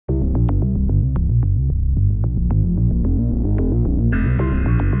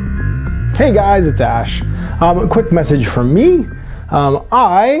Hey guys, it's Ash. A quick message from me.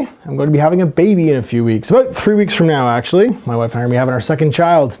 I am going to be having a baby in a few weeks, about 3 weeks from now actually. My wife and I are going to be having our second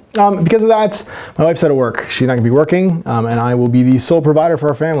child. Because of that, my wife's out of work. She's not going to be working, and I will be the sole provider for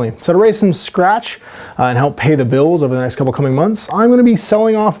our family. So to raise some scratch and help pay the bills over the next couple coming months, I'm going to be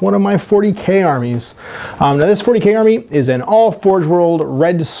selling off one of my 40K armies. Now this 40K army is an all ForgeWorld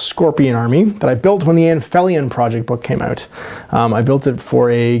Red Scorpion army that I built when the Aphelion project book came out. I built it for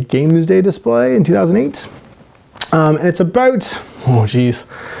a Games Day display in 2008. And it's about, oh geez,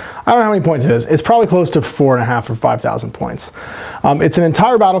 I don't know how many points it is. It's probably close to 4,500 or 5,000 points. It's an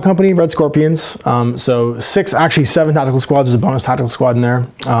entire battle company, Red Scorpions. So actually seven tactical squads. There's a bonus tactical squad in there.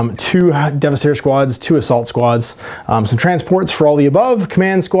 2 Devastator squads, 2 assault squads, some transports for all the above,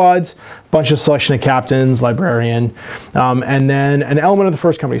 command squads, bunch of selection of captains, librarian, and then an element of the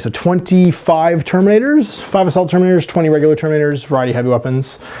first company. So 25 Terminators, 5 assault Terminators, 20 regular Terminators, variety of heavy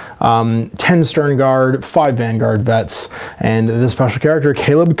weapons, 10 Stern Guard, 5 Vanguard vets, and this special character,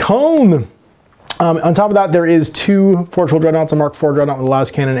 Caleb Cone. On top of that, there is 2 ForgeWorld Dreadnoughts, a Mark IV Dreadnought with a las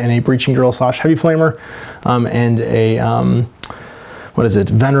cannon and a breaching drill / heavy flamer, and a what is it?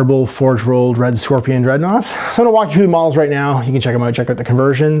 Venerable ForgeWorld Red Scorpion Dreadnought. So I'm gonna walk you through the models right now. You can check them out, check out the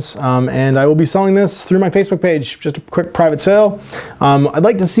conversions. And I will be selling this through my Facebook page, just a quick private sale. I'd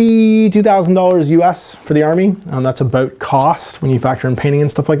like to see $2,000 US for the army. That's about cost when you factor in painting and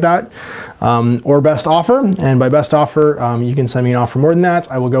stuff like that. Or best offer, and by best offer, you can send me an offer more than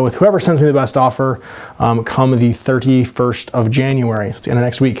that. I will go with whoever sends me the best offer come the 31st of January, so it's the end of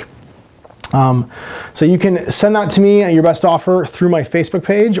next week. So you can send that to me at your best offer through my Facebook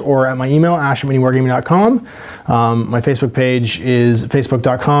page or at my email, ash@miniwargaming.com. My Facebook page is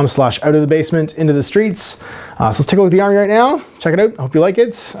facebook.com/outofthebasement into the streets. So let's take a look at the army right now. Check it out. I hope you like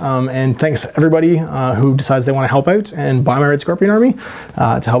it. And thanks everybody who decides they want to help out and buy my Red Scorpion army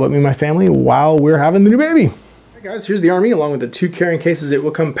to help out me and my family while we're having the new baby. Guys, here's the army along with the 2 carrying cases it will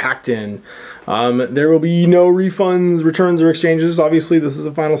come packed in. There will be no refunds, returns, or exchanges. Obviously, this is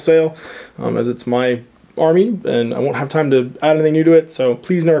a final sale as it's my army and I won't have time to add anything new to it, so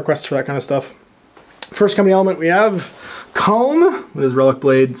please no requests for that kind of stuff. First company element, we have Calm with his Relic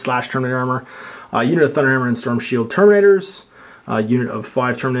Blade / Terminator armor, unit of Thunderhammer and Storm Shield Terminators, unit of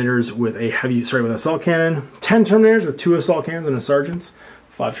 5 Terminators with a with assault cannon, 10 Terminators with 2 assault cannons and a sergeant,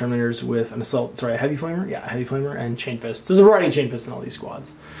 5 Terminators with an a heavy flamer, heavy flamer, and chain fists. There's a variety of chain fists in all these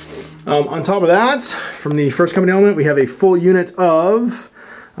squads. On top of that, from the first company element, we have a full unit of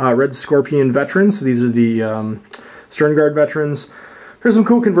Red Scorpion veterans. So these are the Stern Guard veterans. There's some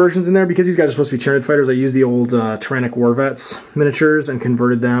cool conversions in there because these guys are supposed to be Tyranid fighters. I used the old Tyrannic War Vets miniatures and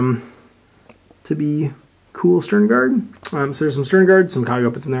converted them to be cool Stern Guard. So there's some Stern Guard, some Kago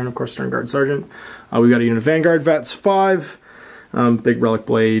Puppets in there, and of course Stern Guard Sergeant. We've got a unit of Vanguard vets, 5. Big Relic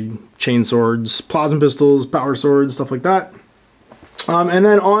Blade, chain swords, plasma pistols, power swords, stuff like that. And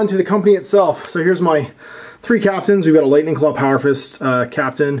then on to the company itself. So here's my 3 captains. We've got a Lightning Claw Power Fist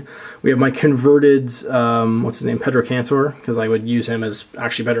captain. We have my converted, what's his name, Pedro Cantor, because I would use him as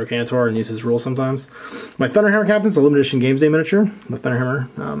actually Pedro Cantor and use his rules sometimes. My Thunderhammer captain's a limited edition Games Day miniature, the Thunderhammer,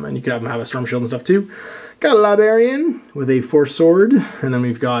 and you could have him have a Storm Shield and stuff too. Got a Librarian with a Force Sword, and then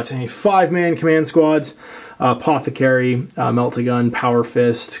we've got a 5-man command squad, Apothecary, Melt-A-Gun, Power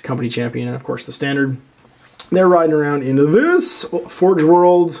Fist, Company Champion, and of course the standard. They're riding around into this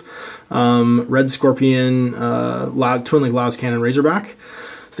ForgeWorld Red Scorpion Twin Link las cannon Razorback.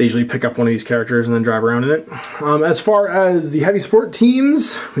 So they usually pick up one of these characters and then drive around in it. As far as the heavy support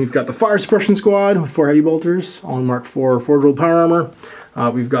teams, we've got the Fire Suppression Squad with 4 heavy bolters, all in Mark IV ForgeWorld power armor.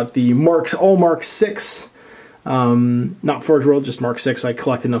 We've got the all Mark 6. Not ForgeWorld, just Mark 6. I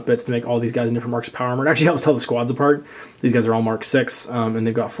collected enough bits to make all these guys in different marks of power armor. It actually helps tell the squads apart. These guys are all Mark 6, and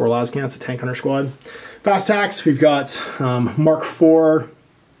they've got 4 las cannons, a tank hunter squad. Fast attacks, we've got Mark 4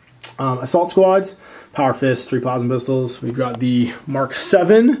 assault squad, Power Fist, 3 plasma pistols. We've got the Mark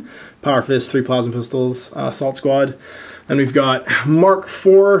 7 Power Fist, 3 plasma pistols assault squad. Then we've got Mark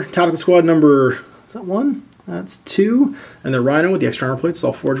 4 tactical squad number, is that 1? That's 2. And the Rhino with the extra armor plates, it's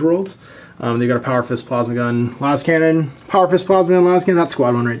all ForgeWorld. They've got a Power Fist Plasma Gun las cannon, Power Fist Plasma Gun las cannon, that's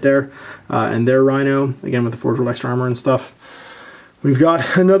squad 1 right there. And their Rhino, again with the ForgeWorld extra armor and stuff. We've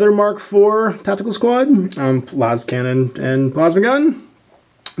got another Mark IV tactical squad, las cannon and plasma gun.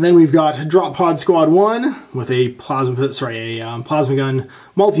 Then we've got Drop Pod Squad 1 with a plasma gun,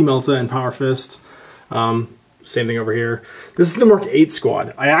 multi-melta, and Power Fist. Same thing over here. This is the Mark 8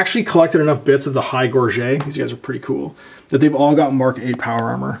 squad. I actually collected enough bits of the High Gorget, these guys are pretty cool, that they've all got Mark 8 power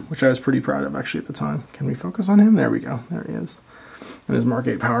armor, which I was pretty proud of actually at the time. Can we focus on him? There we go. There he is. And his Mark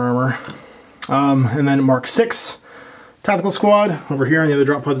 8 power armor. And then Mark 6 Tactical Squad over here on the other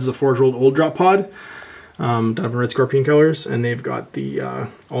drop pod. This is a ForgeWorld old drop pod. Done up in red scorpion colors, and they've got the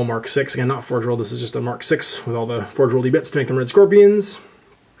all Mark 6. Again, not ForgeWorld, this is just a Mark 6 with all the ForgeWorld bits to make them red scorpions.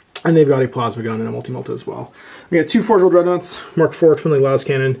 And they've got a plasma gun and a multi-melta as well. We got 2 ForgeWorld dreadnoughts, Mark 4 twin leg las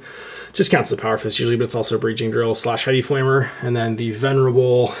cannon. Just counts as a power fist usually, but it's also a breaching drill / heady flamer. And then the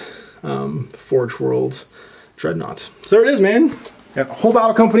venerable ForgeWorld dreadnought. So there it is, man. Got a whole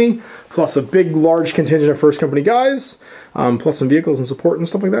battle company, plus a big, large contingent of first company guys, plus some vehicles and support and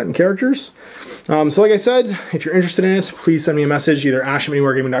stuff like that, and characters. So like I said, if you're interested in it, please send me a message, either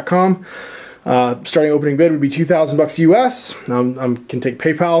ash@miniwargaming.com. Starting opening bid would be $2,000 US. Can take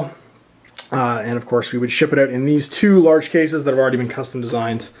PayPal. And of course, we would ship it out in these 2 large cases that have already been custom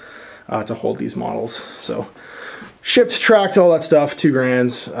designed to hold these models. So shipped, tracked, all that stuff,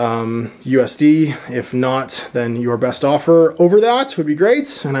 $2,000 USD. If not, then your best offer over that would be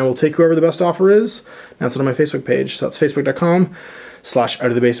great, and I will take whoever the best offer is. That's it on my Facebook page. So that's facebook.com/out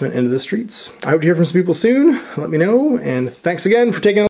of the basement into the streets. I hope to hear from some people soon. Let me know, and thanks again for taking a